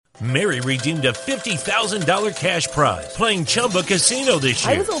Mary redeemed a $50,000 cash prize playing Chumba Casino this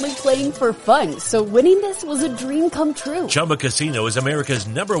year. I was only playing for fun, so winning this was a dream come true. Chumba Casino is America's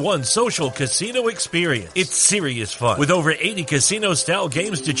 #1 social casino experience. It's serious fun. With over 80 casino-style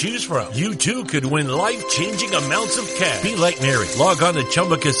games to choose from, you too could win life-changing amounts of cash. Be like Mary. Log on to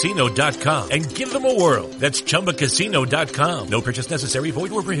ChumbaCasino.com and give them a whirl. That's ChumbaCasino.com. No purchase necessary.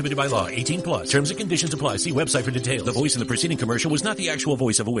 Void where prohibited by law. 18 plus. Terms and conditions apply. See website for details. The voice in the preceding commercial was not the actual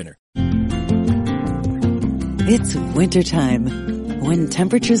voice of a winner. It's wintertime. When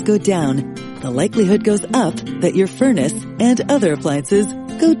temperatures go down, the likelihood goes up that your furnace and other appliances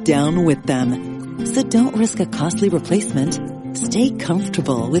go down with them. So don't risk a costly replacement. Stay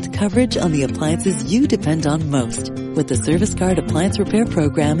comfortable with coverage on the appliances you depend on most with the Service Guard Appliance Repair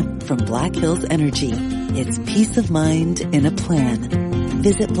Program from Black Hills Energy. It's peace of mind in a plan.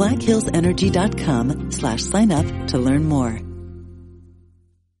 Visit blackhillsenergy.com/sign up to learn more.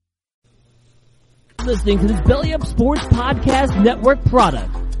 Listening to this Belly Up Sports Podcast Network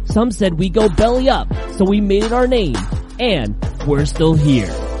product. Some said we go belly up, so we made it our name, and we're still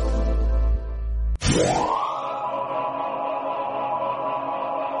here.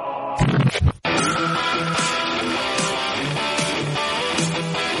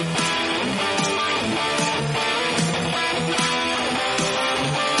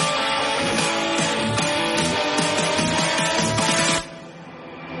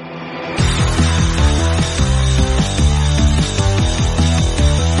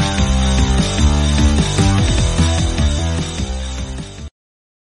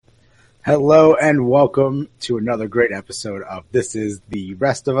 Hello and welcome to another great episode of This Is the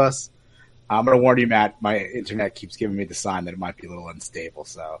Rest of Us. I'm going to warn you, Matt, my internet keeps giving me the sign that it might be a little unstable,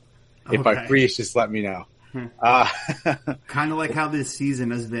 so if I freeze, just let me know. Kind of like how this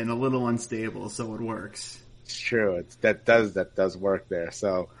season has been a little unstable, so it works. It's true. That does work there.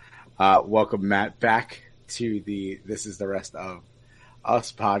 So welcome, Matt, back to the This Is the Rest of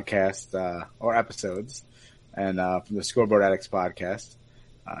Us podcast or episodes, and from the Scoreboard Addicts podcast.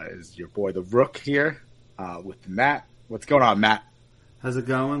 Is your boy the Rook here with Matt. What's going on, Matt? How's it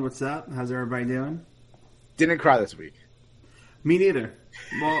going? What's up? How's everybody doing? Didn't cry this week. Me neither.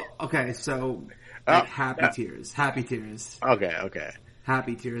 Well, okay, so happy tears. Happy tears. Okay.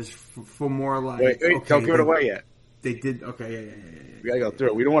 Happy tears for more like... Wait, okay, don't give it away yet. They did... Okay, yeah. We gotta go through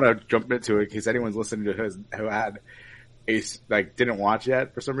it. We don't want to jump into it in case anyone's listening to who had didn't watch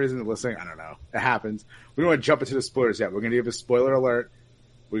yet for some reason. Listening, I don't know. It happens. We don't want to jump into the spoilers yet. We're going to give a spoiler alert.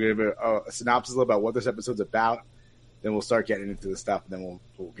 We're going to give a synopsis about what this episode's about. Then we'll start getting into the stuff, and then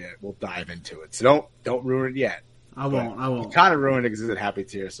we'll dive into it. So don't ruin it yet. I won't. You kind of ruined it because it's a happy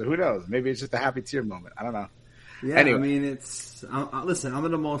tear. So who knows? Maybe it's just a happy tear moment. I don't know. Yeah, anyway. I mean, listen, I'm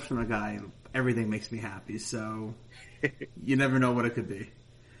an emotional guy, and everything makes me happy. So you never know what it could be.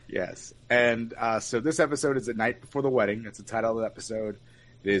 Yes. And so this episode is The Night Before the Wedding. That's the title of the episode.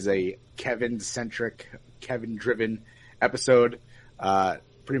 It is a Kevin-centric, Kevin-driven episode.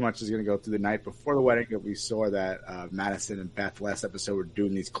 Pretty much is going to go through the night before the wedding. We saw that Madison and Beth last episode were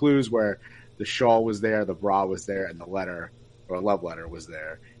doing these clues where the shawl was there, the bra was there, and the letter, or a love letter, was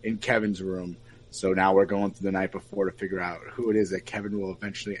there in Kevin's room. So now we're going through the night before to figure out who it is that Kevin will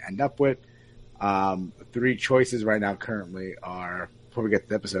eventually end up with. 3 choices right now currently are, before we get to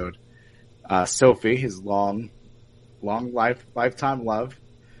the episode, Sophie, his lifetime love,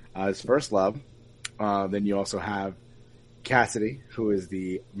 his first love. Then you also have Cassidy, who is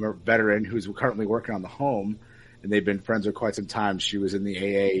the veteran who's currently working on the home, and they've been friends for quite some time. She was in the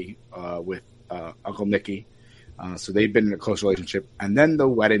AA with Uncle Nicky, so they've been in a close relationship. And then the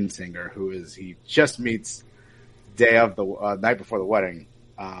wedding singer, he just meets day of the night before the wedding,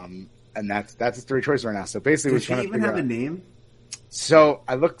 and that's his 3 choices right now. So basically, does she even have a name? So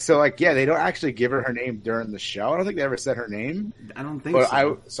they don't actually give her name during the show. I don't think they ever said her name. I don't think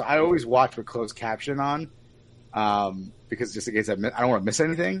so. I always watch with closed caption on. Because just in case I don't want to miss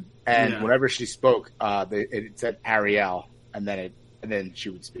anything, and whenever she spoke, it said Ariel, and then she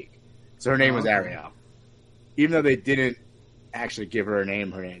would speak. So her name was Ariel, even though they didn't actually give her a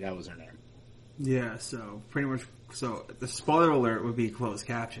name. That was her name. Yeah. So pretty much. So the spoiler alert would be closed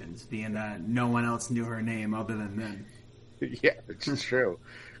captions, being that no one else knew her name other than them. Yeah, which is true.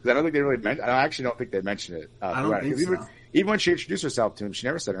 Because I don't think they really mentioned. I actually don't think they mentioned it. I don't think so. Even when she introduced herself to him, she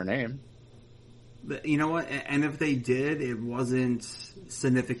never said her name. You know what? And if they did, it wasn't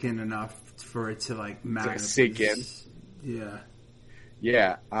significant enough for it to matter. Sink in. Yeah.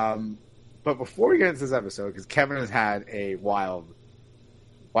 Yeah. But before we get into this episode, because Kevin has had a wild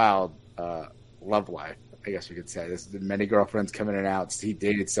love life, I guess we could say. There's been many girlfriends coming in and out. He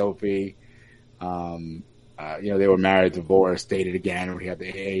dated Sophie. they were married, divorced, dated again when he had the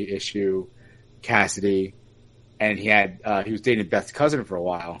AA issue. Cassidy, and he was dating Beth's cousin for a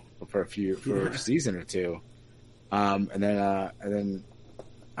while, for a season or two. And then I don't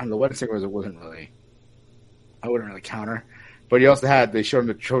know, the wedding singer wasn't really, I wouldn't really count her. But he also they showed him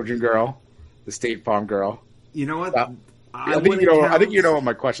the Trojan girl, the State Farm girl. You know what? I think you know what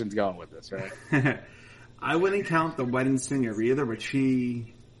my question's going with this, right? I wouldn't count the wedding singer either, but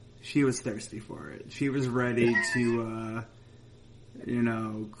she was thirsty for it. She was ready to,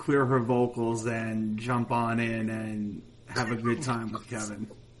 clear her vocals and jump on in and have a good time with Kevin.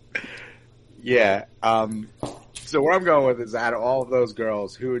 Yeah. So where I'm going with is, out of all of those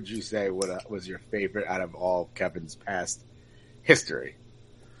girls, who would you say was your favorite out of all of Kevin's past history,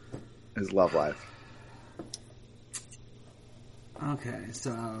 his love life? Okay,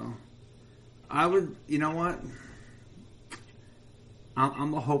 so I would, you know what?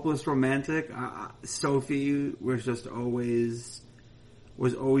 I'm a hopeless romantic. Sophie was always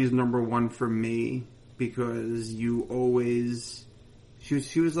number one for me, because she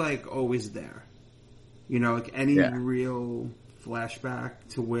was like always there. Like any real flashback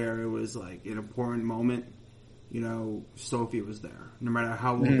to where it was like an important moment, Sophie was there. No matter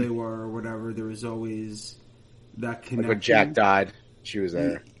how old they were or whatever, there was always that connection. Like when Jack died, she was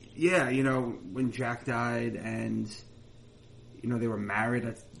there. Yeah, when Jack died, and they were married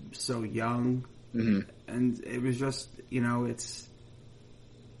at so young, and it was just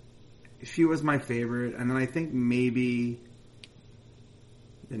she was my favorite. And then I think maybe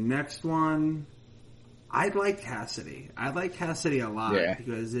the next one, I'd like Cassidy. I like Cassidy a lot,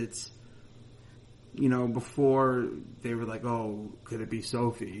 because it's, before they were like, oh, could it be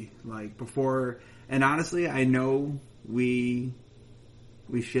Sophie? Like before, and honestly, I know we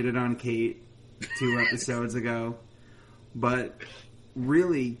shitted on Kate 2 episodes ago, but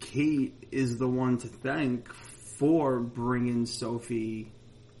really Kate is the one to thank for bringing Sophie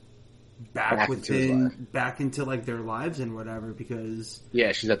back into like their lives and whatever, because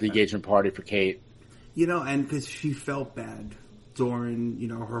she's at the engagement party for Kate, and because she felt bad during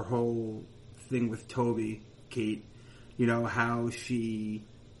her whole thing with Toby, Kate, how she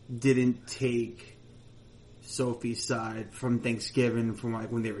didn't take Sophie's side from Thanksgiving, from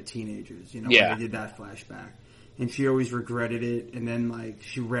like when they were teenagers, when they did that flashback, and she always regretted it, and then like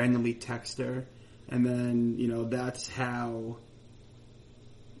she randomly texted her, and then that's how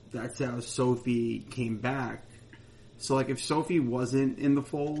Sophie came back. So like if Sophie wasn't in the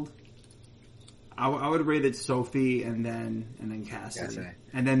fold, I would rate it Sophie and then Cassidy.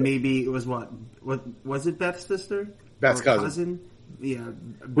 And then maybe it was what was it, Beth's sister? Beth's cousin? Yeah.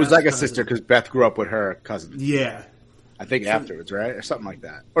 Who's like a sister, because Beth grew up with her cousin. Yeah. I think afterwards, right? Or something like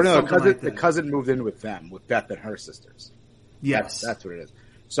that. Or no, the cousin moved in with them, with Beth and her sisters. Yes. That's what it is.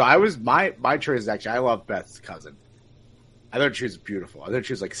 So my choice is actually, I love Beth's cousin. I thought she was beautiful. I thought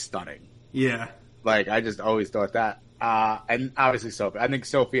she was like stunning. Yeah. Like I just always thought that. And obviously Sophie. I think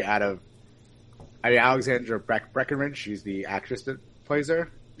Sophie Alexandra Breckenridge, she's the actress that plays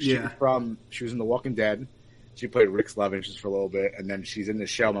her. She was in The Walking Dead. She played Rick's love interest for a little bit, and then she's in the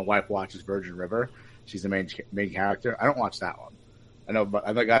show my wife watches, Virgin River. She's the main character. I don't watch that one. I know, but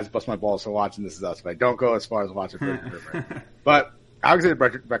I know guys bust my balls for watching This Is Us, but I don't go as far as watching Virgin River. But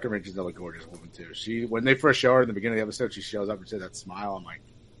Alexandra Breckenridge is another gorgeous woman too. When they first show her in the beginning of the episode, she shows up and says that smile. I'm like,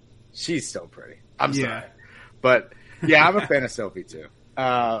 she's so pretty. I'm sorry, but yeah, I'm a fan of Sophie too.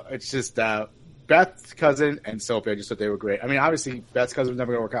 It's just Beth's cousin and Sophie. I just thought they were great. I mean, obviously Beth's cousin was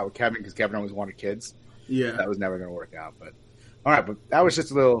never going to work out with Kevin, because Kevin always wanted kids. Yeah, that was never going to work out. But all right, but that was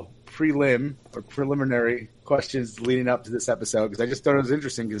just a little preliminary questions leading up to this episode, because I just thought it was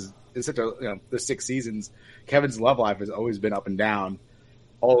interesting, because it's such a the 6 seasons, Kevin's love life has always been up and down,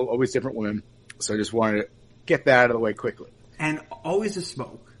 always different women. So I just wanted to get that out of the way quickly. And always a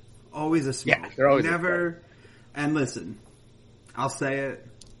smoke. Yeah, they're always never. And listen, I'll say it.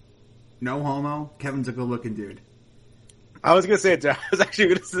 No homo. Kevin's a good-looking dude. I was going to say it, too. I was actually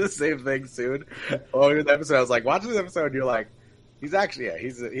going to say the same thing soon. In the episode, I was like, watching this episode, and you're like, he's actually,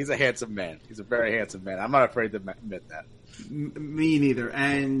 he's a handsome man. He's a very handsome man. I'm not afraid to admit that. Me neither.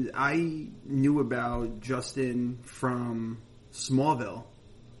 And I knew about Justin from Smallville.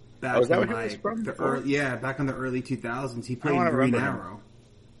 Back was that in where he was from? Back in the early 2000s. He played Green Arrow.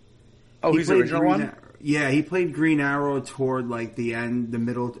 Oh, he's the original one? Yeah, he played Green Arrow toward like the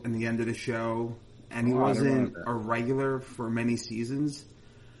middle and the end of the show. And he wasn't a regular for many seasons.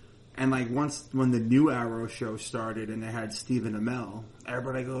 And like when the new Arrow show started and they had Stephen Amell,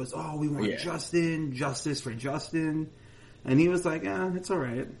 everybody goes, "Oh, we want justice for Justin," and he was like, "It's all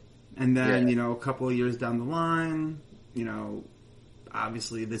right." And then a couple of years down the line,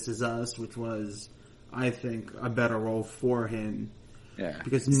 obviously This Is Us, which was I think, a better role for him. Yeah.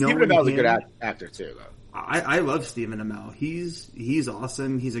 Because Stephen Amell's a good actor too, though. I love Stephen Amell. He's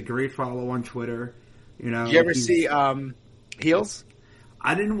awesome. He's a great follow on Twitter. You know. Did you ever see Heels?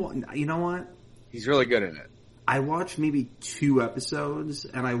 I didn't want. You know what? He's really good in it. I watched maybe 2 episodes,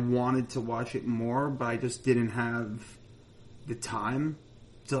 and I wanted to watch it more, but I just didn't have the time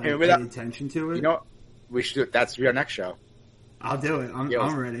to pay attention to it. You know what? We should do it. That's our next show. I'll do it.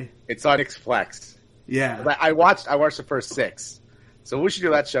 I'm ready. It's on Flex. Yeah. I watched the first 6. So we should do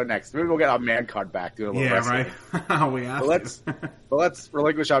that show next. Maybe we'll get our man card back. Do a little wrestling. Right. We have let's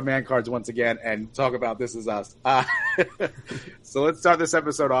relinquish our man cards once again and talk about This Is Us. So let's start this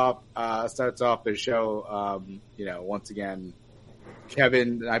episode off. Starts off the show, once again,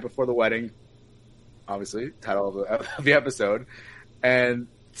 Kevin, the night before the wedding, obviously, title of the episode, and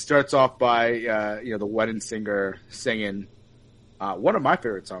starts off by, the wedding singer singing one of my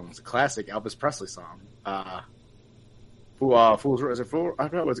favorite songs, a classic Elvis Presley song. Fools, is it Fool? I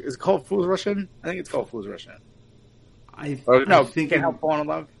don't know. Is it called Fools Rush In? I think it's called Fools Rush In. I think Can't Help Falling in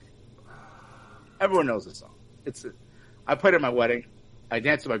Love. Everyone knows this song. I played it at my wedding. I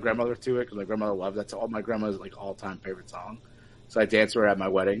danced with my grandmother to it because my grandmother loved it. That's all my grandmother's all-time favorite song. So I danced with her at my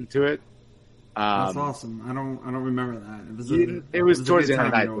wedding to it. That's awesome. I don't remember that. It was towards the end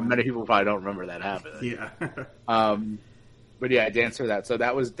of the night. But many people probably don't remember that happening. Yeah. But yeah, I danced with that. So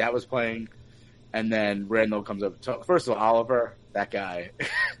that was playing. And then Randall comes up. First of all, Oliver, that guy,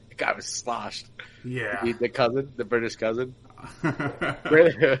 the guy was sloshed. Yeah. The British cousin.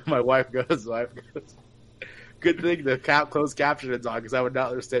 My wife goes, good thing the closed caption is on because I would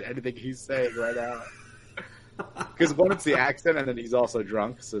not understand anything he's saying right now. Because one, it's the accent, and then he's also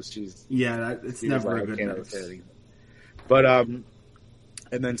drunk, so she's... Yeah, it's never a good mix. But, and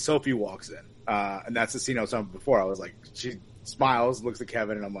then Sophie walks in. And that's the scene I was talking about before. I was like, she smiles, looks at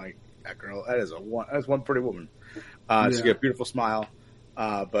Kevin, and I'm like, that girl, that's one pretty woman. She's got a beautiful smile.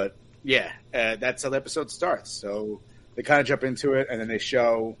 But yeah, that's how the episode starts. So they kind of jump into it, and then they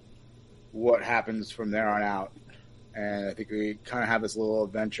show what happens from there on out. And I think we kind of have this little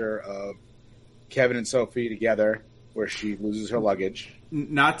adventure of Kevin and Sophie together, where she loses her luggage.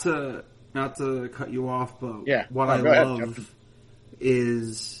 Not to cut you off, but what I love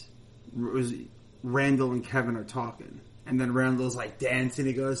is Randall and Kevin are talking. And then Randall's like dancing.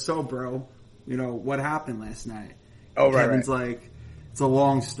 He goes, "So, bro, what happened last night?" Oh, right. Kevin's like, "It's a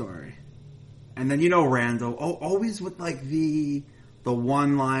long story." And then Randall, always with the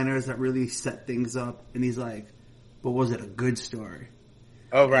one-liners that really set things up. And he's like, "But was it a good story?"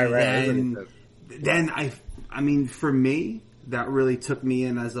 Oh, right. And then I mean, for me, that really took me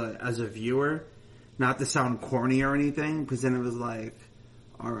in as a viewer. Not to sound corny or anything, because then it was like,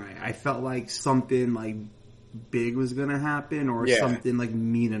 all right, I felt like something like big was going to happen or something like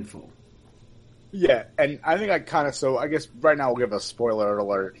meaningful. Yeah, and I think I guess right now we'll give a spoiler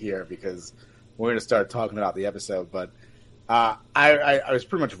alert here because we're going to start talking about the episode, but I was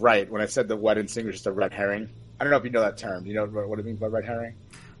pretty much right when I said the wedding singer is just a red herring. I don't know if you know that term. Do you know what it means by red herring?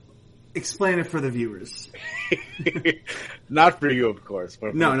 Explain it for the viewers. Not for you, of course.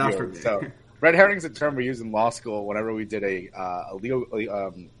 But no, not for me. So, red herring is a term we used in law school whenever we did a legal,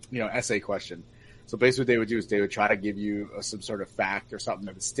 essay question. So basically what they would do is they would try to give you some sort of fact or something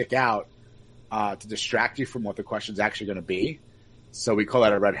that would stick out to distract you from what the question's actually going to be. So we call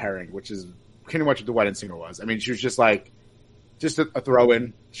that a red herring, which is pretty much what the wedding singer was. I mean, she was just a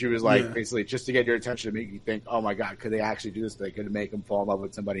throw-in. She was basically just to get your attention to make you think, oh my God, could they actually do this? They could make him fall in love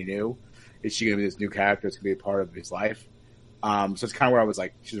with somebody new. Is she going to be this new character? It's going to be a part of his life. So it's kind of where I was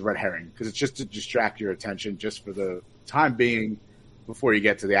like, she's a red herring because it's just to distract your attention just for the time being before you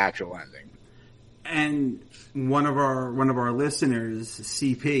get to the actual ending. And one of our listeners,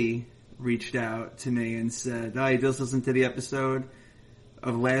 CP, reached out to me and said, "I just listened to the episode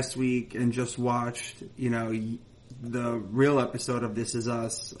of last week and just watched, the real episode of This Is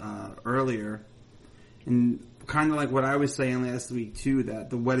Us earlier." And kind of like what I was saying last week too,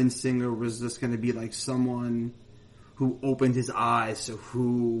 that the wedding singer was just going to be like someone who opened his eyes to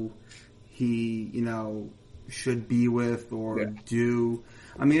who he, should be with or do.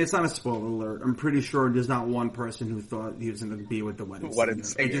 I mean, it's not a spoiler alert. I'm pretty sure there's not one person who thought he was going to be with the wedding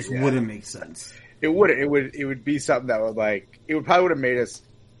singer. It just wouldn't make sense. It wouldn't. It would be something that would it probably would have made us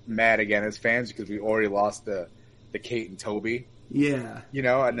mad again as fans because we already lost the Kate and Toby. Yeah.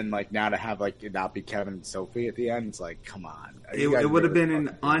 And then now to have it not be Kevin and Sophie at the end, it's like, come on. It would have been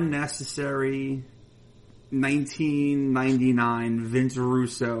an unnecessary 1999 Vince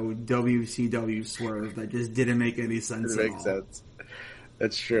Russo WCW swerve that just didn't make any sense at all. Sense.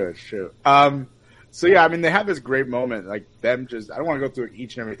 That's true. So yeah, I mean, they have this great moment, like them just, I don't want to go through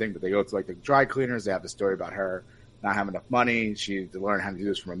each and everything, but they go to like the dry cleaners. They have the story about her not having enough money. She had to learn how to do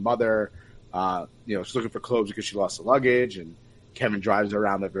this from her mother. She's looking for clothes because she lost the luggage, and Kevin drives her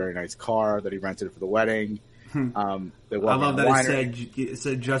around a very nice car that he rented for the wedding. I love that it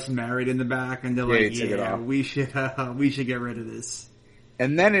said just married in the back, and they're we should get rid of this.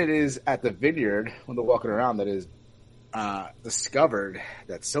 And then it is at the vineyard when they're walking around that is discovered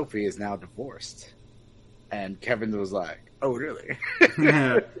that Sophie is now divorced. And Kevin was like, "Oh, really?"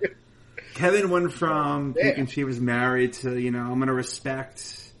 Yeah. Kevin went from thinking she was married to, I'm going to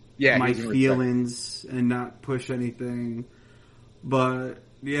respect my feelings and not push anything. But,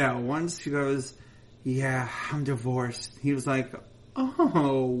 yeah, once she goes, "Yeah, I'm divorced," he was like,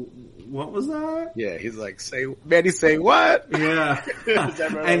 "Oh, what was that?" Yeah, he's like, Mandy's saying what? Yeah.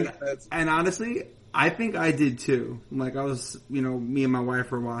 and honestly, I think I did too. Like, I was, me and my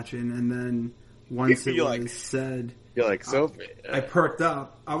wife were watching, and then once it was said, you're like, Sophie. I perked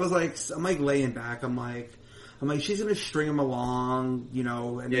up. I'm like laying back. I'm like, she's gonna string him along,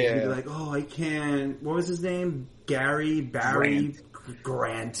 and then she'd be like, "Oh, I can't." What was his name? Barry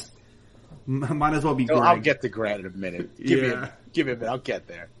Grant. Might as well be. Grant. I'll get to Grant in a minute. Give me a minute. I'll get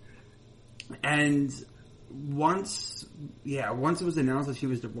there. And once it was announced that she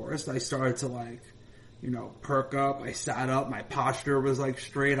was divorced, I started to perk up. I sat up. My posture was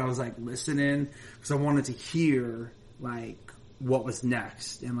straight. I was listening because I wanted to hear what was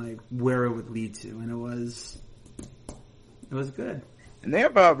next and where it would lead to. And it was good. And they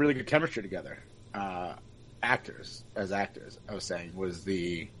have really good chemistry together. Actors, I was saying, was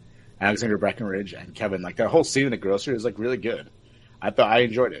the Alexander Breckenridge and Kevin. That whole scene in the grocery was really good. I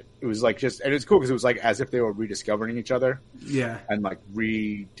enjoyed it. It was and it's cool because it was as if they were rediscovering each other. Yeah. And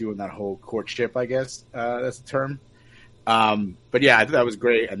redoing that whole courtship, I guess, that's the term. But yeah, I thought that was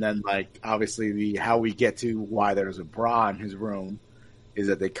great. And then obviously how we get to why there's a bra in his room is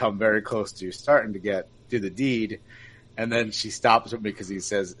that they come very close to starting to do the deed. And then she stops him because he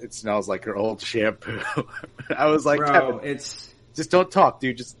says it smells like her old shampoo. I was like, bro, Kevin, just don't talk,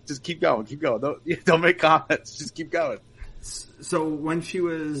 dude. Just keep going. Don't make comments. Just keep going. So when she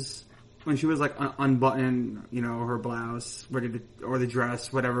was unbuttoning, her blouse, or the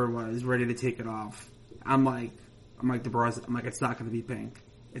dress, whatever it was, ready to take it off, I'm like the bras. I'm like, it's not going to be pink.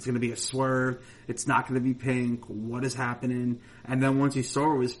 It's going to be a swerve. It's not going to be pink. What is happening? And then once you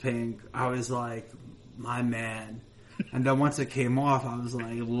saw it was pink, I was like, my man. And then once it came off, I was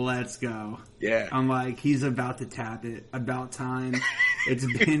like, let's go. Yeah. I'm like, he's about to tap it. About time. It's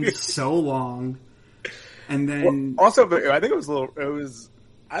been so long. And then also, I think I thought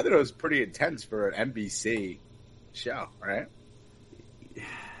it was pretty intense for an NBC show, right?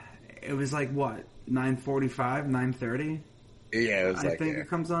 It was what, 9:45, 9:30? Yeah, it was I think it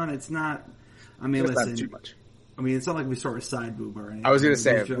comes on. It's not. I mean, listen. Not too much. I mean, it's not like we saw a side boob or anything. I was going to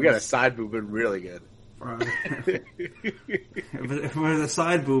say we got a side boob, but really good. If it was a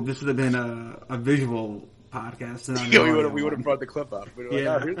side boob, this would have been a visual podcast. And we would have brought the clip up. We were like,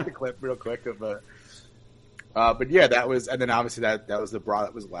 oh, here's the clip real quick of but yeah, that was, and then obviously that was the bra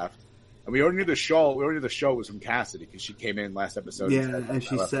that was left. And we already knew the show was from Cassidy because she came in last episode. Yeah, and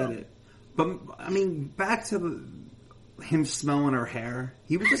she said it. But I mean, back to him smelling her hair.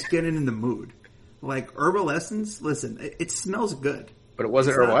 He was just getting in the mood. Herbal Essence, listen, it smells good. But it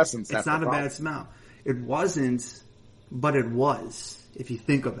wasn't Herbal Essence. It's not a bad smell. It wasn't, but it was, if you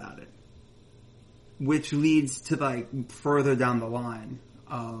think about it. Which leads to further down the line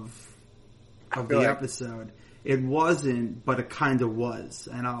of the episode. It wasn't, but it kind of was.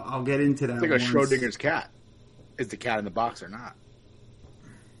 And I'll get into that. It's like a Schrodinger's cat. Is the cat in the box or not?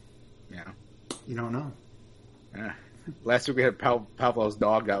 Yeah. You don't know. Yeah. Last week we had Pavlov's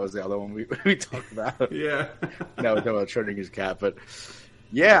dog. That was the other one we talked about. Yeah. No, we talked about Schrodinger's cat. But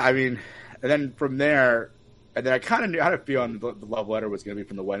yeah, I mean, and then from there, and then I kind of knew how to feel on the love letter was going to be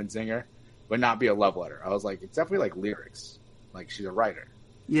from the wedding singer, but not be a love letter. I was like, it's definitely lyrics. She's a writer.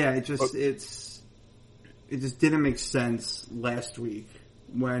 Yeah, it just didn't make sense last week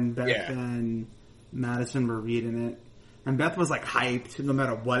when Beth and Madison were reading it. And Beth was hyped no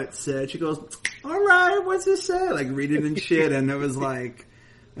matter what it said. She goes, all right, what's this say? Reading and shit. And it was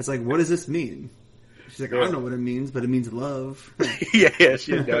it's what does this mean? She's like, I don't know what it means, but it means love. yeah,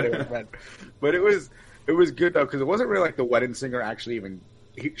 she didn't know what it meant. But it was good though, because it wasn't really the wedding singer actually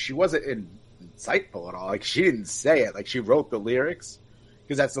she wasn't insightful at all. She didn't say it. She wrote the lyrics.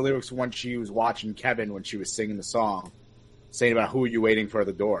 Because that's the lyrics when she was watching Kevin when she was singing the song, saying about who are you waiting for at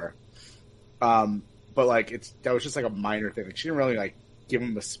the door. But that was just a minor thing. She didn't really give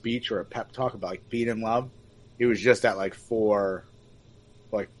him a speech or a pep talk about being in love. It was just that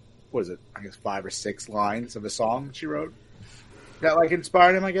what is it? I guess 5 or 6 lines of a song she wrote that like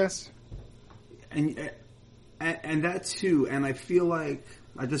inspired him, I guess. And that too. And I feel like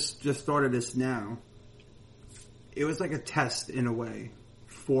I just thought of this now. It was like a test in a way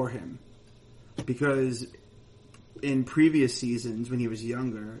for him, because in previous seasons when he was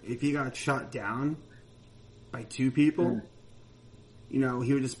younger, if he got shot down by 2 people, you know,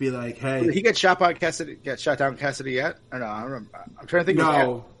 he would just be like, "Hey." Did he get shot by Cassidy? Get shot down Cassidy yet? Or no, I don't remember. I'm trying to think.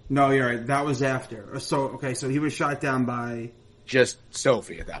 No, you're right. That was after. So he was shot down by just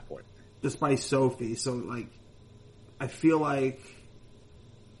Sophie at that point. Just by Sophie. So like, I feel like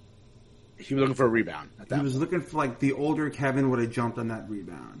he was looking for a rebound at that point. He was looking for, like, the older Kevin would have jumped on that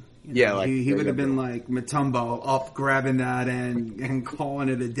rebound. You know, yeah, like he would have been like Mutombo up grabbing that and calling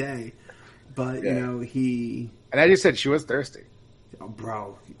it a day. But you know, and as you said, she was thirsty. Oh,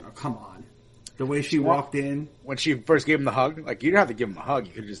 bro, come on. The way she walked in. When she first gave him the hug, like, you didn't have to give him a hug.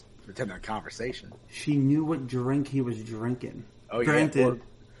 You could just pretend a conversation. She knew what drink he was drinking. Oh, Granted. Yeah.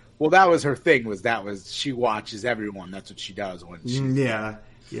 Well, that was her thing, she watches everyone. That's what she does when she... Yeah.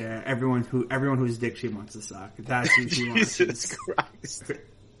 Yeah, everyone whose dick she wants to suck. That's who she watches. Jesus Christ.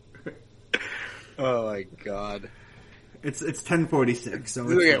 Oh, my God. It's 10:46, so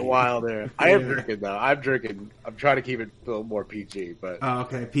it's get wild there. I am drinking though. I'm trying to keep it a little more PG, but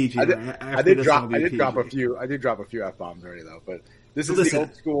okay, PG. I did drop a few F-bombs already though. But this is the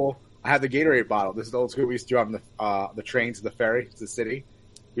old school. I have the Gatorade bottle. This is the old school we used to do on the train to the ferry to the city.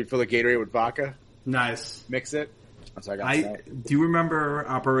 We'd fill the Gatorade with vodka. Nice. Mix it. That's what I got. Do you remember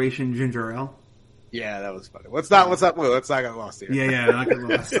Operation Ginger Ale? Yeah, that was funny. Let's not get lost here. Yeah, not get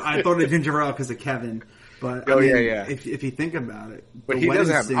lost. I thought of ginger ale because of Kevin. But If you think about it, but he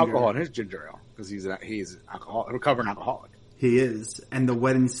doesn't have alcohol in his ginger ale because he's a recovering alcoholic. He is, and the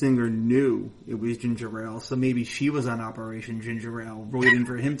wedding singer knew it was ginger ale, so maybe she was on Operation Ginger Ale, waiting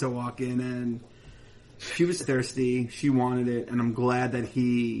for him to walk in, and she was thirsty. She wanted it, and I'm glad that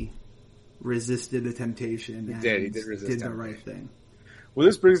he resisted the temptation. He did resist. Did the right thing. Well,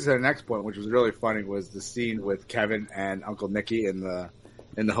 this brings us to the next point, which was really funny, was the scene with Kevin and Uncle Nicky in the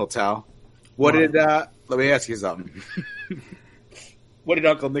hotel. Let me ask you something. What did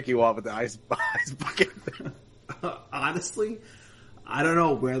Uncle Nicky want with the ice bucket? Honestly, I don't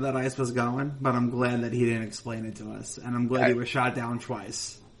know where that ice was going, but I'm glad that he didn't explain it to us, and I'm glad he was shot down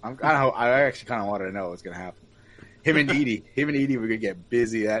twice. I actually kind of wanted to know what was going to happen. Him and Edie were going to get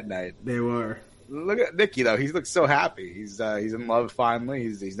busy that night. They were. Look at Nicky though; he looks so happy. He's in love finally.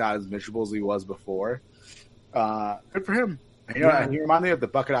 He's not as miserable as he was before. Good for him. And, you know, he reminded me of the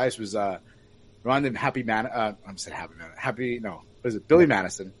bucket of ice was. Reminded him Billy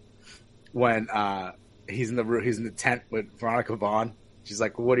Madison when he's in the tent with Veronica Vaughn. She's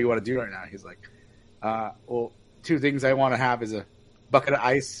like, "What do you want to do right now?" He's like, "Well, 2 things I want to have is a bucket of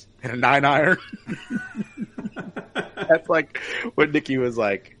ice and a 9-iron." That's like what Nicky was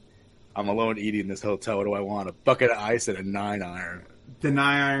like. I'm alone eating in this hotel. What do I want? A bucket of ice and a 9-iron. The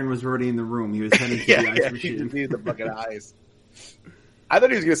 9-iron was already in the room. He was heading to the ice machine. He just needed the bucket of ice. I thought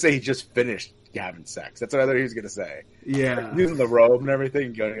he was going to say he just finished having sex. That's what I thought he was going to say. Yeah. Using the robe and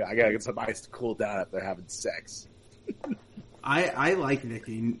everything, going, I got to get some ice to cool down after having sex. I like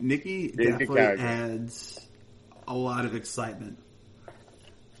Nicky. Nicky definitely adds a lot of excitement.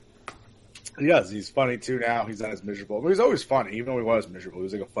 He does. He's funny too now. He's not as miserable. But he's always funny. Even though he was miserable, he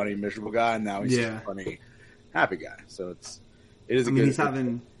was like a funny, miserable guy. And now he's a funny, happy guy. So it is a good.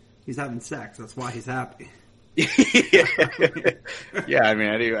 He's having sex. That's why he's happy. Yeah, I mean,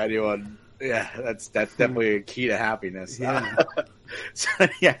 anyone. Yeah, that's definitely a key to happiness. Yeah. So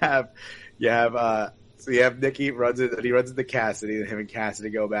you have Nicky runs into Cassidy, and him and Cassidy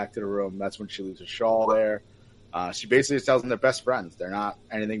go back to the room. That's when she leaves her shawl there. She basically just tells them they're best friends. They're not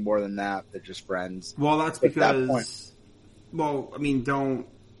anything more than that. They're just friends. Well, that's because. Well, I mean,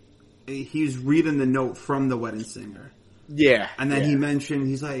 he's reading the note from the wedding singer. Yeah, and then he mentioned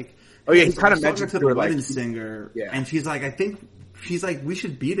he's like. Oh yeah, he kind of mentioned to the wedding singer, and she's like, we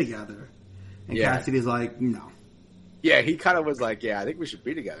should be together. And Cassidy's like, no. Yeah, he kind of was like, I think we should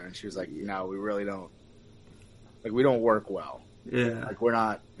be together. And she was like, no, we really don't. Like, we don't work well. Yeah. Like, we're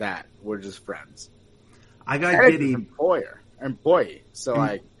not that. We're just friends. I got Diddy. Employee.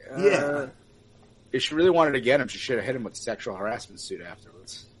 So, if she really wanted to get him, she should have hit him with a sexual harassment suit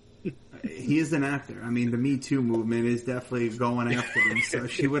afterwards. He is an actor. I mean, the Me Too movement is definitely going after him, so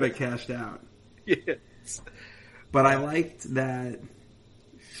she would have cashed out. Yes. But I liked that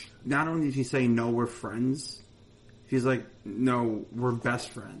not only did she say, no, we're friends, she's like, no, we're best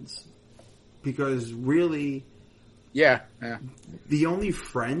friends. Because really, the only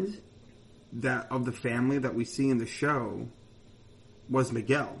friend of the family that we see in the show was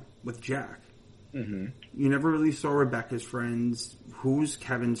Miguel. with Jack. Mm-hmm. You never really saw Rebecca's friends. Who's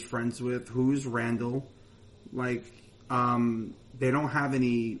Kevin's friends with? Who's Randall? Like, they don't have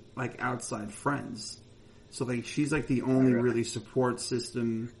any, like, outside friends. So, like, she's, like, the only really support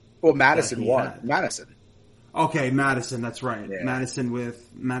system. Well, Madison won. had. Madison. Okay, Madison, that's right. Yeah. Madison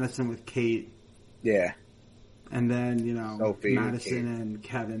with Kate. Yeah. And then, you know, Sophie Madison and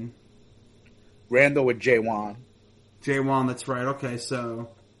Kevin. Randall with Jay-Wan. Jay-Wan, that's right. Okay, so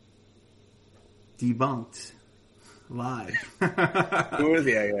debunked. Live. Who is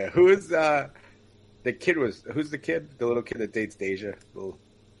Who is the kid who's the kid? The little kid that dates Deja? What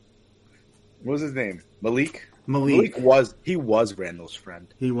was his name? Malik was Randall's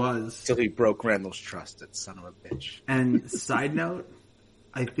friend. He was. Till he broke Randall's trust, that son of a bitch. And side note,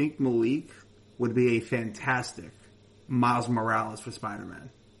 I think Malik would be a fantastic Miles Morales for Spider-Man.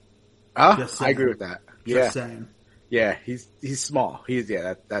 I agree with that. Just saying. Yeah, he's small.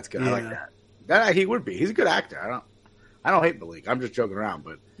 That's good. I like that. That he would be. He's a good actor. I don't hate Malik. I'm just joking around,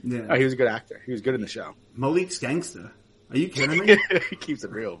 but he was a good actor. He was good in the show. Malik's gangster. Are you kidding me? He keeps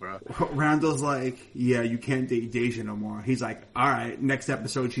it real, bro. Randall's like, yeah, you can't date Deja no more. He's like, all right, next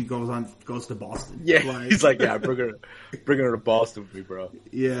episode she goes to Boston. Yeah, he's like, yeah, bring her to Boston with me, bro.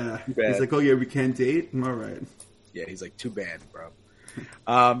 Yeah, he's like, oh yeah, we can't date. All right. Yeah, he's like, too bad, bro.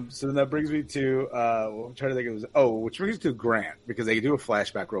 So then that brings me to I'm trying to think which brings me to Grant, because they do a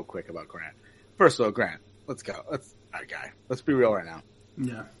flashback real quick about Grant. First of all, Grant, let's go. All right, guy. Let's be real right now.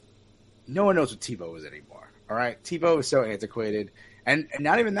 Yeah. No one knows what TiVo is anymore. All right, TiVo is so antiquated, and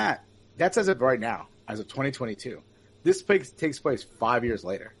not even that. That's as of right now, as of 2022. This takes place 5 years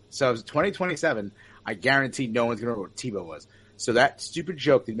later. So as of 2027, I guarantee no one's gonna remember what TiVo was. So that stupid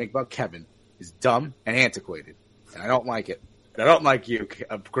joke they make about Kevin is dumb and antiquated, and I don't like it. And I don't like you,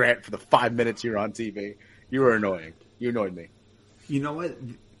 Grant, for the 5 minutes you were on TV. You were annoying. You annoyed me. You know what?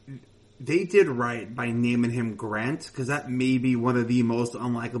 They did right by naming him Grant, because that may be one of the most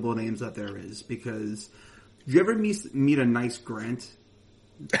unlikable names that there is. Because, do you ever meet a nice Grant?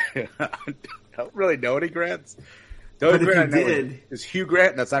 I don't really know any Grants. The But only if Grant you I know did, is Hugh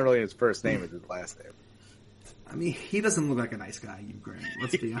Grant, and that's not really his first name, it's his last name. I mean, he doesn't look like a nice guy, Hugh Grant.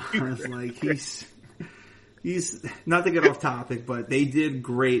 Let's be honest. Like, he's not to get off topic, but they did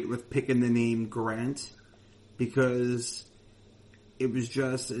great with picking the name Grant, because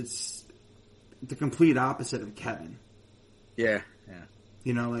it's the complete opposite of Kevin. Yeah.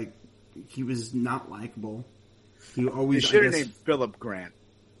 You know, like, he was not likable. He You always should have named Philip Grant.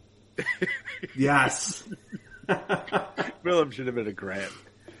 Yes. Philip should have been a Grant.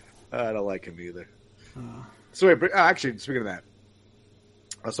 I don't like him either. So wait, actually, speaking of that,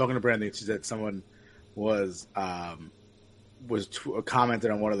 I was talking to Brandy. She said someone was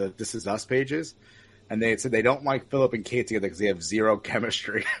commented on one of the This Is Us pages, and they said they don't like Philip and Kate together because they have zero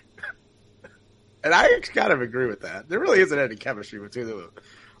chemistry. And I kind of agree with that. There really isn't any chemistry between them.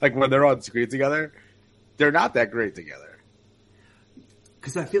 Like, when they're on screen together, they're not that great together.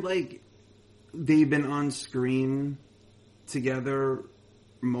 Because I feel like they've been on screen together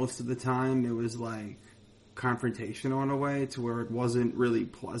most of the time. It was like confrontational in a way, to where it wasn't really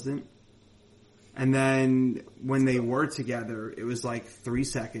pleasant. And then when they were together, it was like 3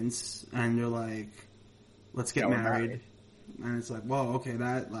 seconds, and they're like, let's get married. And it's like, well, okay,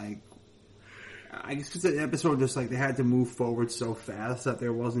 that, like, I guess because the episode just, like, they had to move forward so fast that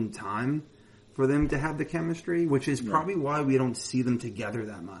there wasn't time for them to have the chemistry, which is probably why we don't see them together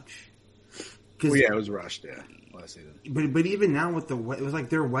that much. Well, yeah, it was rushed, yeah. Last season. But even now with it was like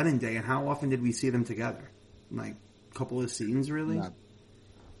their wedding day, and how often did we see them together? Like, a couple of scenes, really?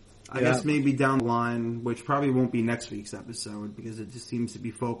 I guess maybe down the line, which probably won't be next week's episode, because it just seems to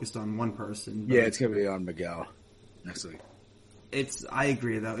be focused on one person. Yeah, it's going to be on Miguel next week. I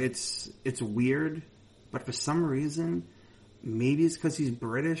agree, though. It's weird, but for some reason, maybe it's because he's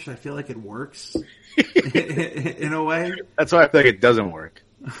British. I feel like it works in a way. That's why I feel like it doesn't work.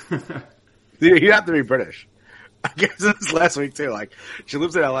 You have to be British. I guess this last week too. Like, she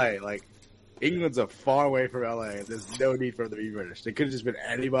lives in LA. Like, England's a far away from LA. There's no need for them to be British. They could have just been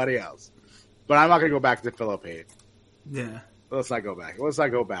anybody else. But I'm not going to go back to Philippines. Yeah. Let's not go back. Let's not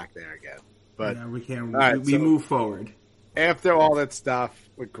go back there again. But yeah, we can't. Right, we move forward. After all that stuff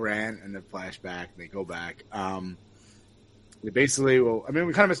with Grant and the flashback, they go back. They basically, we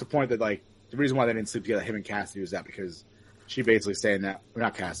kind of missed the point that, like, the reason why they didn't sleep together, him and Cassidy, was that because she basically saying that,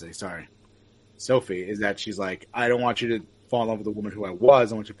 not Cassidy, sorry, Sophie, is that she's like, I don't want you to fall in love with the woman who I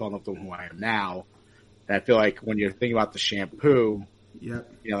was. I want you to fall in love with the woman who I am now. And I feel like when you're thinking about the shampoo,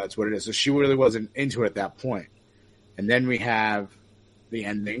 that's what it is. So she really wasn't into it at that point. And then we have the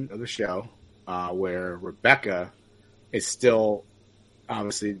ending of the show, where Rebecca is still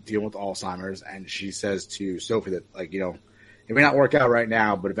obviously dealing with Alzheimer's, and she says to Sophie that, like, it may not work out right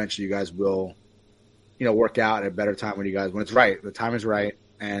now, but eventually you guys will, work out at a better time when it's right. The time is right,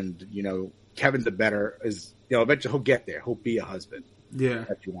 and Kevin's eventually he'll get there. He'll be a husband,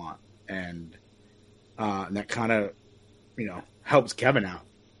 that you want, and that kind of, helps Kevin out.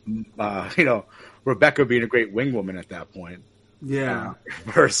 Rebecca being a great wing woman at that point. Yeah,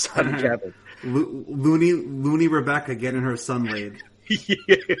 for her son Kevin. Loony Rebecca getting her son laid. Yeah,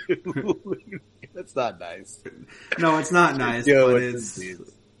 that's not nice. No, it's not nice,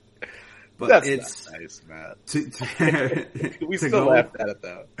 but that's it's not nice, Matt. We to still go, laughed at it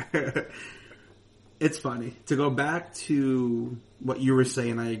though. It's funny to go back to what you were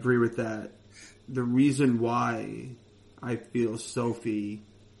saying. I agree with that. The reason why I feel Sophie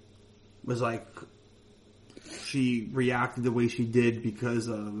was like she reacted the way she did because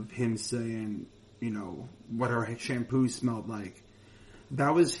of him saying, what her shampoo smelled like.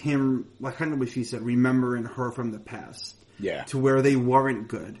 That was him, like kind of what she said, remembering her from the past. Yeah. To where they weren't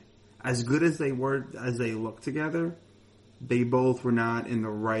good. As good as they were, as they looked together, they both were not in the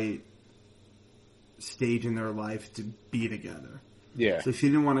right stage in their life to be together. Yeah. So she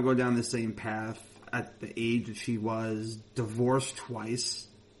didn't want to go down the same path at the age that she was, divorced twice,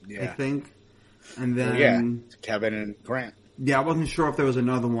 I think. And then... Kevin and Grant. Yeah, I wasn't sure if there was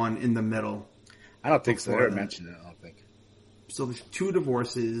another one in the middle. I don't think so. They never mentioned it, I don't think. So there's 2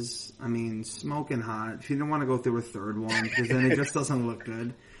 divorces. I mean, smoking hot. She didn't want to go through a third one because then it just doesn't look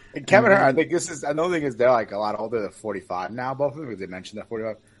good. And Kevin and her, I think another thing is they're like a lot older. They're 45 now, both of them, because they mentioned they're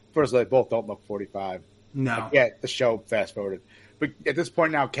 45. First, they both don't look 45. No. The show fast forwarded. But at this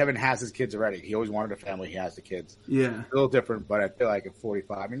point now, Kevin has his kids already. He always wanted a family. He has the kids. Yeah. A little different, but I feel like at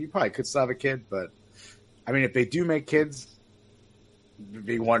 45, I mean, you probably could still have a kid, but I mean, if they do make kids,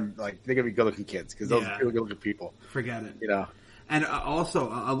 they're going to be good-looking kids because those are really good-looking people. Forget it. And also,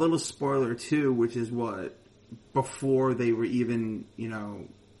 a little spoiler, too, which is before they were even,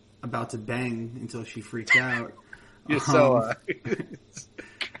 about to bang until she freaked out.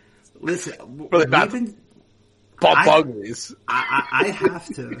 Listen, uglies. I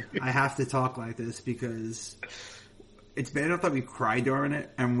have to talk like this because it's bad enough that we cry during it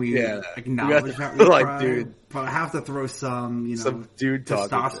and we acknowledge that we cry, dude. But I have to throw some, some dude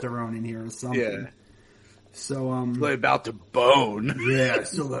testosterone in here or something. Yeah. So, they're about to bone. Yeah,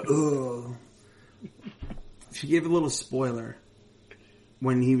 so she gave a little spoiler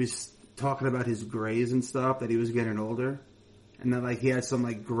when he was talking about his grays and stuff, that he was getting older, and that he had some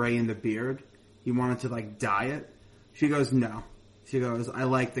gray in the beard. He wanted to dye it. She goes, no. She goes, I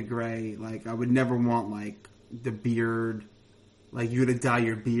like the gray. I would never want the beard, you to dye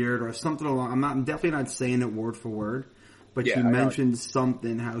your beard or something along. I'm definitely not saying it word for word, but she mentioned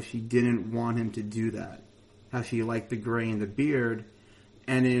something how she didn't want him to do that. How she liked the gray in the beard,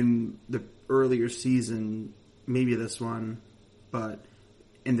 and in the earlier season, maybe this one, but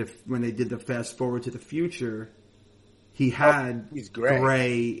when they did the fast forward to the future, he had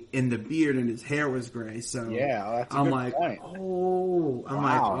gray in the beard and his hair was gray. So that's a I'm good point.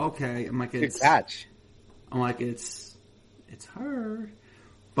 Okay. I'm like, it's good catch. I'm like, it's her.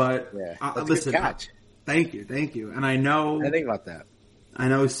 But that's listen, a good catch. Thank you. And I know. I think about that. I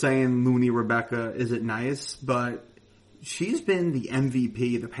know saying Looney Rebecca isn't nice, but she's been the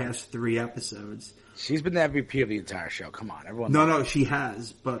MVP the past 3 episodes. She's been the MVP of the entire show. Come on, everyone. No, she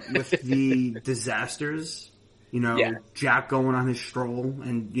has. But with the disasters, Jack going on his stroll,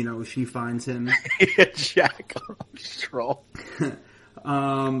 and she finds him. Jack on his stroll.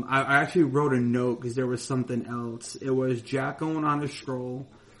 I actually wrote a note because there was something else. It was Jack going on his stroll.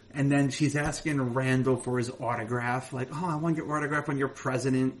 And then she's asking Randall for his autograph. I want your autograph when you're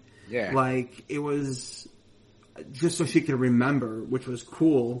president. Yeah. It was just so she could remember, which was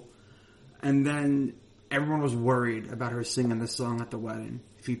cool. And then everyone was worried about her singing the song at the wedding.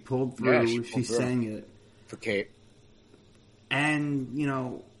 She pulled through. She sang it. For Kate.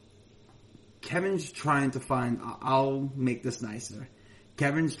 And, Kevin's trying to find... I'll make this nicer.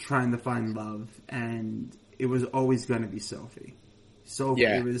 Kevin's trying to find love. And it was always going to be Sophie. Sophie,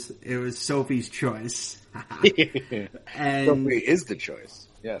 it was Sophie's choice. And Sophie is the choice.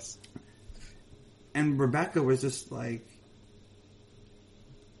 Yes. And Rebecca was just I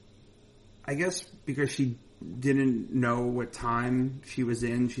guess because she didn't know what time she was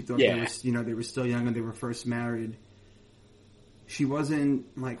in, she thought they were still young and they were first married. She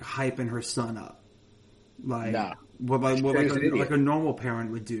wasn't hyping her son up. What a normal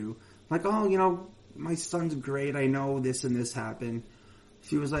parent would do. My son's great, I know this and this happened.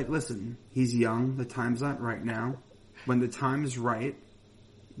 She was like, listen, he's young, the time's not right now. When the time is right,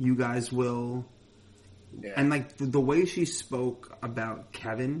 you guys will Yeah. And like the way she spoke about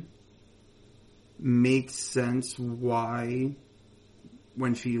Kevin makes sense why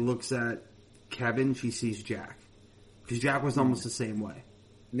when she looks at Kevin, she sees Jack. Because Jack was almost the same way.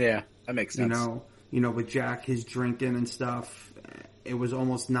 Yeah, that makes sense. You know, with Jack, his drinking and stuff, it was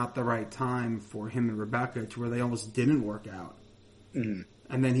almost not the right time for him and Rebecca to where they almost didn't work out. Mm-hmm.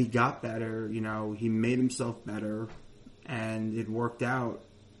 And then he got better, you know, he made himself better, and it worked out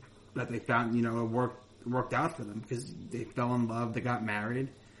that they found, you know, it worked out for them because they fell in love, they got married.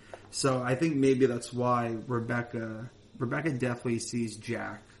 So I think maybe that's why Rebecca definitely sees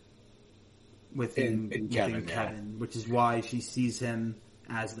Jack within Kevin, which is why she sees him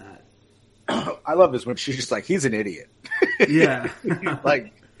as that. I love this when she's just like, he's an idiot. Yeah.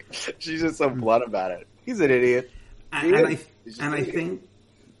 Like, she's just so blunt about it. He's an idiot. I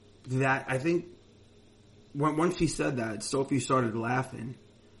think when she said that, Sophie started laughing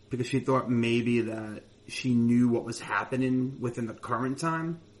because she thought maybe that she knew what was happening within the current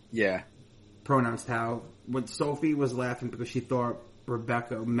time. Yeah. Pronounced how. When Sophie was laughing because she thought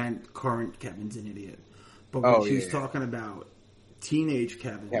Rebecca meant current Kevin's an idiot. But when she was talking about teenage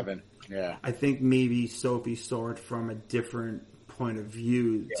Kevin, yeah. I think maybe Sophie saw it from a different point of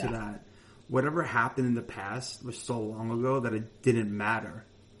view to that. Whatever happened in the past was so long ago that it didn't matter.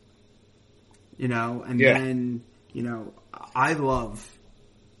 You know? And then, you know, I love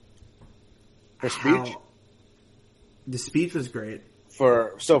her speech. The speech was great.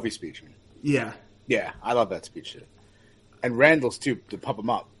 For Sophie's speech. Yeah. Yeah, I love that speech too. And Randall's too, to pump him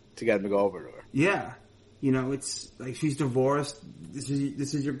up, to get him to go over to her. Yeah. You know, it's like she's divorced. This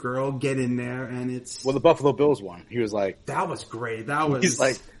is your girl. Get in there, and it's the Buffalo Bills won. He was like, that was great. He's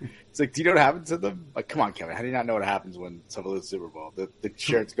like, it's like, do you know what happens to them? Like, come on, Kevin. How do you not know what happens when someone loses the Super Bowl? The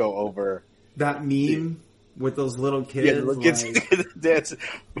shirts go over that meme with those little kids. Yeah, the little kids dance.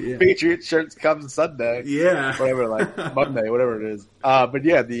 Patriot shirts comes Sunday. Yeah, whatever, like Monday, whatever it is. But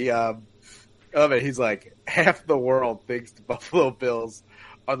yeah, of it, he's like, half the world thinks the Buffalo Bills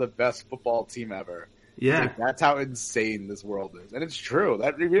are the best football team ever. Yeah. Like, that's how insane this world is. And it's true.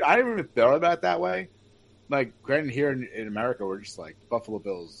 I didn't even thought about it that way. Like, granted, here in America, we're just like, Buffalo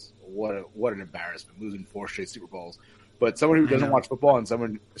Bills, what an embarrassment, losing 4 straight Super Bowls. But someone who doesn't watch football, and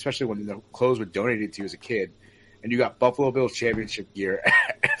someone, especially when the clothes were donated to you as a kid, and you got Buffalo Bills championship gear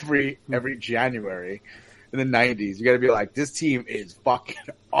every January in the 90s, you got to be like, this team is fucking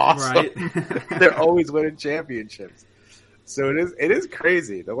awesome. Right? They're always winning championships. So it is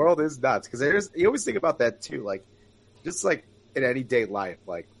crazy. The world is nuts because you always think about that too. Like, just like in any day life,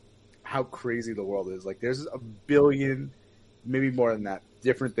 like how crazy the world is. Like, there's a billion, maybe more than that,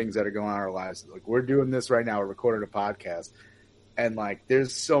 different things that are going on in our lives. Like, we're doing this right now. We're recording a podcast, and like,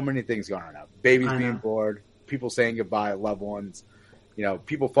 there's so many things going on now. Babies being born, people saying goodbye, loved ones. You know,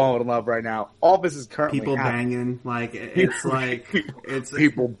 people falling in love right now. All this is currently people happening. banging. Like, it's like it's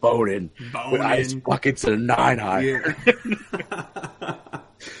people boating with ice buckets and a 9-iron. Yeah.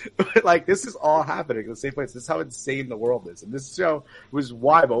 But like, this is all happening in the same place. This is how insane the world is. And this show was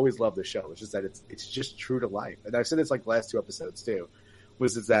why I've always loved the show. It's just that it's just true to life. And I've said this like the last 2 episodes too.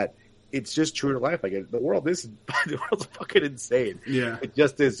 Is that it's just true to life. Like, the world's fucking insane. Yeah, it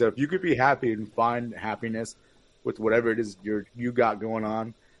just is. So if you could be happy and find happiness with whatever it is you got going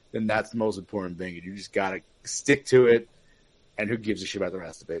on, then that's the most important thing. And you just gotta stick to it. And who gives a shit about the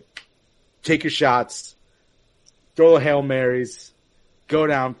rest of it? Take your shots, throw the Hail Marys, go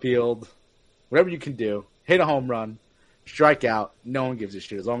downfield, whatever you can do. Hit a home run, strike out. No one gives a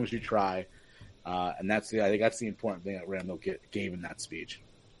shit as long as you try. And I think that's the important thing that Randall gave in that speech.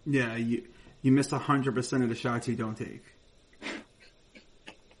 Yeah, you missed 100% of the shots you don't take.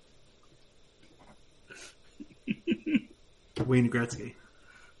 Wayne Gretzky.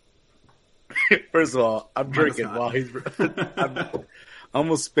 First of all, I'm drinking while he's. I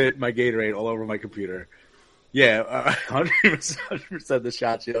almost spit my Gatorade all over my computer. Yeah, 100% the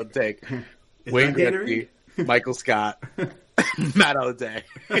shots you don't take. Wayne Gretzky, Michael Scott, Matt O'Day.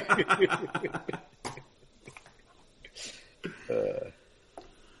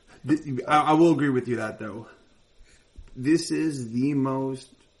 I will agree with you that though. This is the most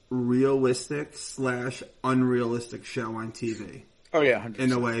realistic / unrealistic show on TV. Oh yeah, 100%.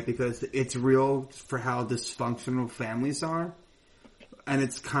 In a way, because it's real for how dysfunctional families are, and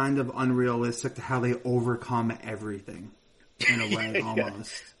it's kind of unrealistic to how they overcome everything. In a way,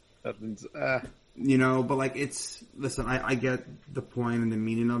 almost. You know, but like listen, I get the point and the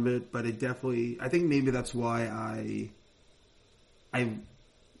meaning of it, but it definitely, I think maybe that's why I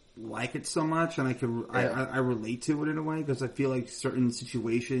like it so much, and I relate to it in a way, because I feel like certain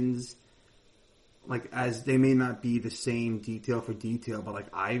situations, like, as they may not be the same detail for detail, but like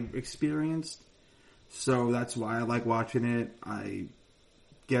I've experienced, So that's why I like watching it. I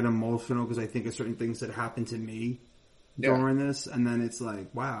get emotional because I think of certain things that happened to me during this, and then it's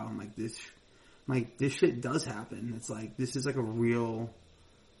like, wow, I'm like this shit does happen. It's like, this is like a real,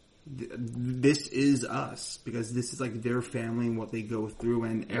 this is us, because this is like their family and what they go through,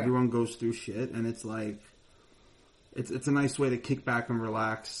 and everyone goes through shit, and it's like, it's a nice way to kick back and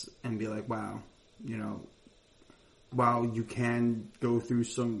relax and be like, wow, you know, while you can go through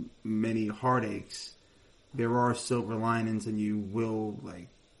so many heartaches, there are silver linings, and you will like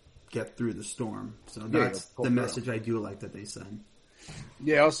get through the storm. So that's the message I do like that they send.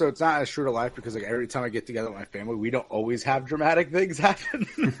 Yeah, also, it's not as true to life because like every time I get together with my family, we don't always have dramatic things happen.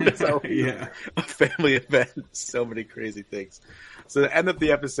 It's always a family event, so many crazy things. So the end of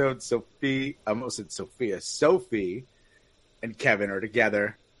the episode, Sophie and Kevin are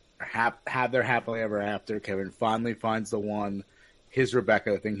together, have their happily ever after. Kevin finally finds the one, his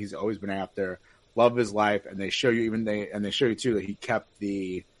Rebecca, the thing he's always been after, love of his life, and they show you they show you too that he kept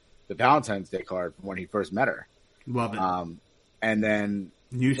the Valentine's Day card from when he first met her. Love it. And then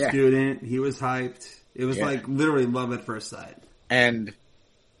new student, he was hyped. It was like literally love at first sight. And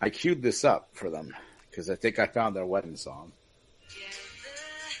I queued this up for them because I think I found their wedding song.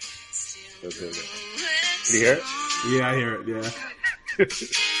 Did you hear it? Yeah, I hear it. Yeah.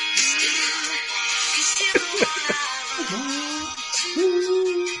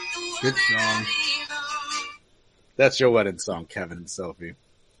 Good song. That's your wedding song, Kevin and Sophie.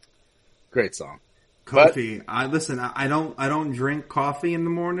 Great song. Coffee. I don't drink coffee in the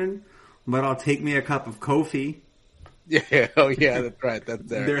morning, but I'll take me a cup of coffee. Yeah, oh yeah, that's right. That's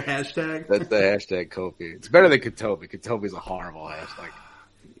their hashtag. That's the hashtag Kofi. It's better than Katobi. Katobi's a horrible hashtag.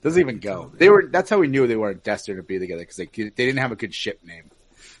 Doesn't even go. That's how we knew they weren't destined to be together, because they didn't have a good ship name.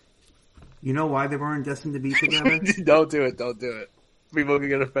 You know why they weren't destined to be together? Don't do it. People can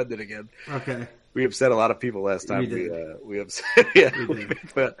get offended again. Okay. We upset a lot of people last time. We upset.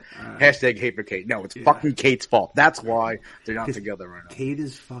 But hashtag hate for Kate. No, it's fucking Kate's fault. That's why they're not together right now. Kate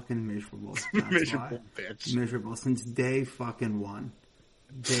is fucking miserable. Miserable bitch. Miserable since day fucking one.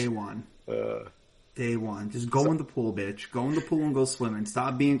 Day one. Day one. Just go in the pool, bitch. Go in the pool and go swimming.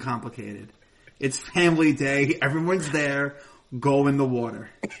 Stop being complicated. It's family day. Everyone's there. Go in the water.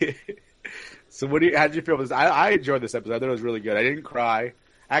 So how did you feel about this? I enjoyed this episode. I thought it was really good. I didn't cry.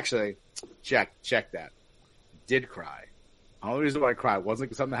 Actually, check that. Did cry. The only reason why I cried wasn't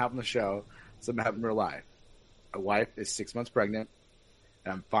because something happened on the show. Something happened in real life. My wife is 6 months pregnant,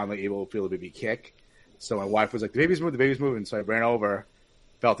 and I'm finally able to feel the baby kick. So my wife was like, the baby's moving. So I ran over,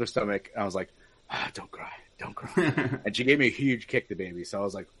 felt her stomach, and I was like, don't cry. And she gave me a huge kick, the baby. So I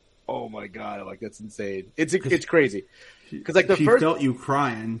was like, oh my God, I'm like, that's insane. It's crazy. Because like she felt you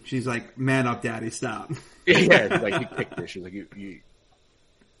crying. She's like, man up, daddy, stop. Yeah, like, you kicked her. She was like,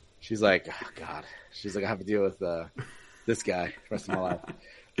 she's like, oh God. She's like, I have to deal with this guy the rest of my life.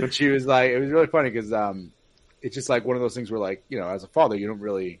 But she was like, it was really funny because it's just like one of those things where, like, you know, as a father, you don't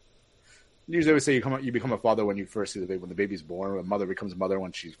really. Usually, always say you become a father when you first see the baby, when the baby's born. Or a mother becomes a mother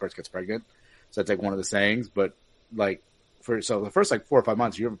when she first gets pregnant. So that's like one of the sayings. But like, so the first like 4 or 5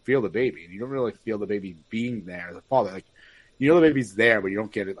 months, you don't feel the baby, and you don't really feel the baby being there as a father. Like, you know the baby's there, but you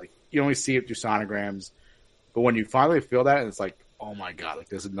don't get it. Like, you only see it through sonograms. But when you finally feel that, and it's like, oh my God, like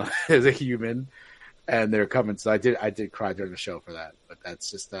there's a human, and they're coming. So I did cry during the show for that. But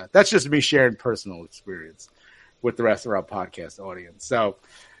that's just me sharing personal experience with the rest of our podcast audience. So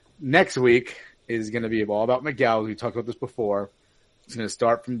next week is going to be all about Miguel. We talked about this before. It's going to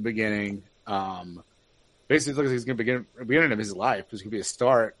start from the beginning. Basically, it looks like he's going to begin the beginning of his life. It's going to be a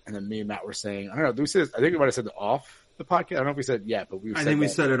start, and then me and Matt were saying, I don't know. I think we might have said it off the podcast. I don't know if we said it yet, but we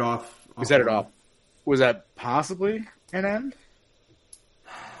said it off. We said it off. Was that possibly an end?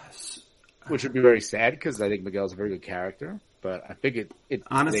 Which would be very sad because I think Miguel's a very good character, but I think it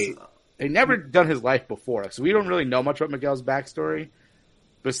honestly they never done his life before, so we don't really know much about Miguel's backstory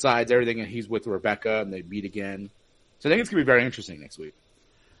besides everything that he's with Rebecca and they meet again. So I think it's gonna be very interesting next week.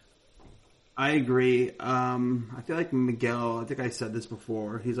 I agree. I feel like Miguel, I think I said this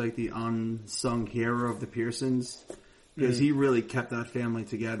before, he's like the unsung hero of the Pearsons because he really kept that family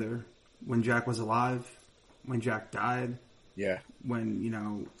together when Jack was alive, when Jack died. Yeah. When, you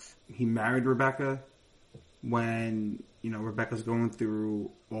know, he married Rebecca, when, you know, Rebecca's going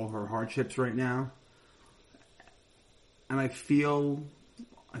through all her hardships right now. And I feel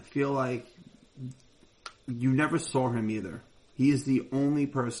like you never saw him either. He is the only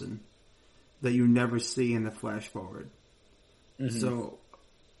person that you never see in the flash forward. Mm-hmm. So,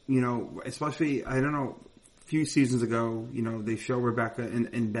 you know, especially, I don't know, a few seasons ago, you know, they show Rebecca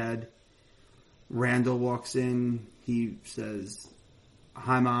in bed. Randall walks in. He says,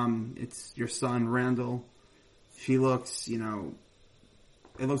 hi mom, it's your son Randall. She looks, it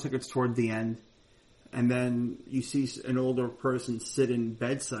looks like it's toward the end. And then you see an older person sitting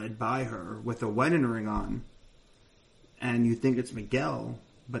bedside by her with a wedding ring on. And you think it's Miguel,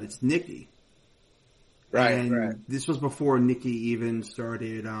 but it's Nikki. Right, and right. This was before Nikki even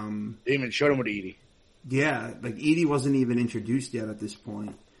started. They even showed him with Edie. Yeah, like Edie wasn't even introduced yet at this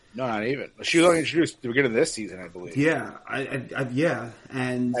point. No, not even. She was only introduced at the beginning of this season, I believe. Yeah, yeah,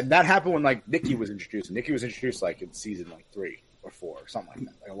 and that happened when like Nikki was introduced. And Nikki was introduced like in season like 3 or 4 or something like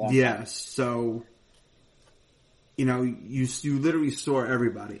that. Like a long time. So you literally saw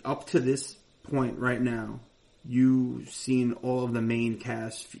everybody up to this point right now. You've seen all of the main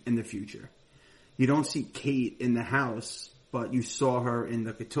cast in the future. You don't see Kate in the house, but you saw her in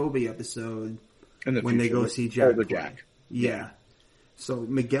the Katobi episode when they go see Jack. Older Jack. Yeah. So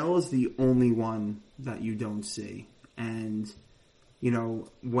Miguel is the only one that you don't see. And,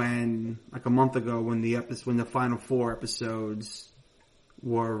 when, like a month ago, when the final 4 episodes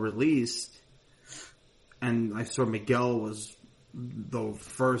were released, and I saw Miguel was the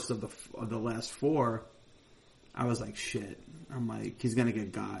first of the last 4, I was like, shit. I'm like, he's gonna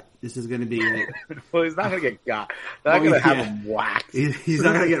get got. This is gonna be it. Well, he's not gonna get got. They're not gonna have him whacked. He's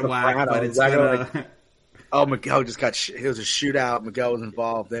not gonna get whacked, but it's gonna... Oh, Miguel just got... It was a shootout. Miguel was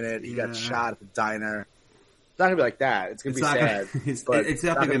involved in it. He got shot at the diner. It's not gonna be like that. It's gonna be sad. It's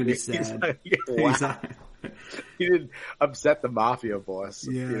definitely gonna be sad. He didn't upset the mafia boss.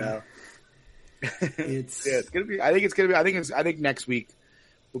 Yeah. It's gonna be... I think next week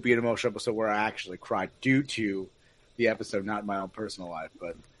will be an emotional episode where I actually cried due to the episode, not my own personal life,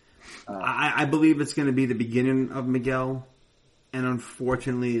 but I believe it's going to be the beginning of Miguel, and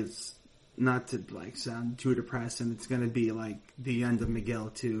unfortunately, it's not to like sound too depressing. It's going to be like the end of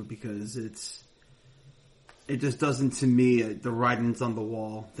Miguel too, because it just doesn't, to me, the writing's on the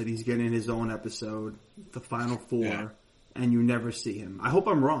wall that he's getting his own episode, the final 4, and you never see him. I hope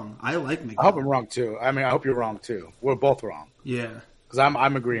I'm wrong. I like Miguel. I hope I'm wrong too. I mean, I hope you're wrong too. We're both wrong. Yeah, because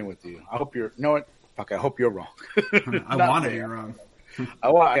I'm agreeing with you. I hope you're. You know what? Fuck, I hope you're wrong. I want to be wrong.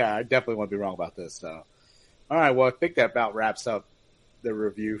 I definitely want to be wrong about this. So, all right. Well, I think that about wraps up the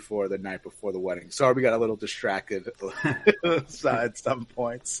review for the night before the wedding. Sorry, we got a little distracted at some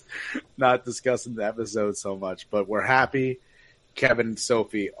points, not discussing the episode so much. But we're happy. Kevin and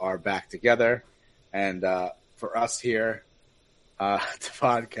Sophie are back together, and for us here, the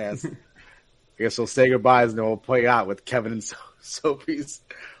podcast, I guess we'll say goodbyes and then we'll play out with Kevin and Sophie's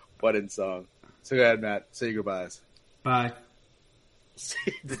wedding song. So go ahead, Matt. Say your goodbyes. Bye.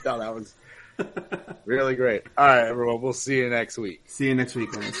 No, that was really great. All right, everyone. We'll see you next week. See you next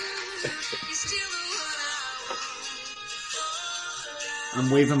week, guys.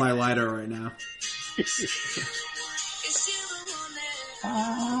 I'm waving my lighter right now.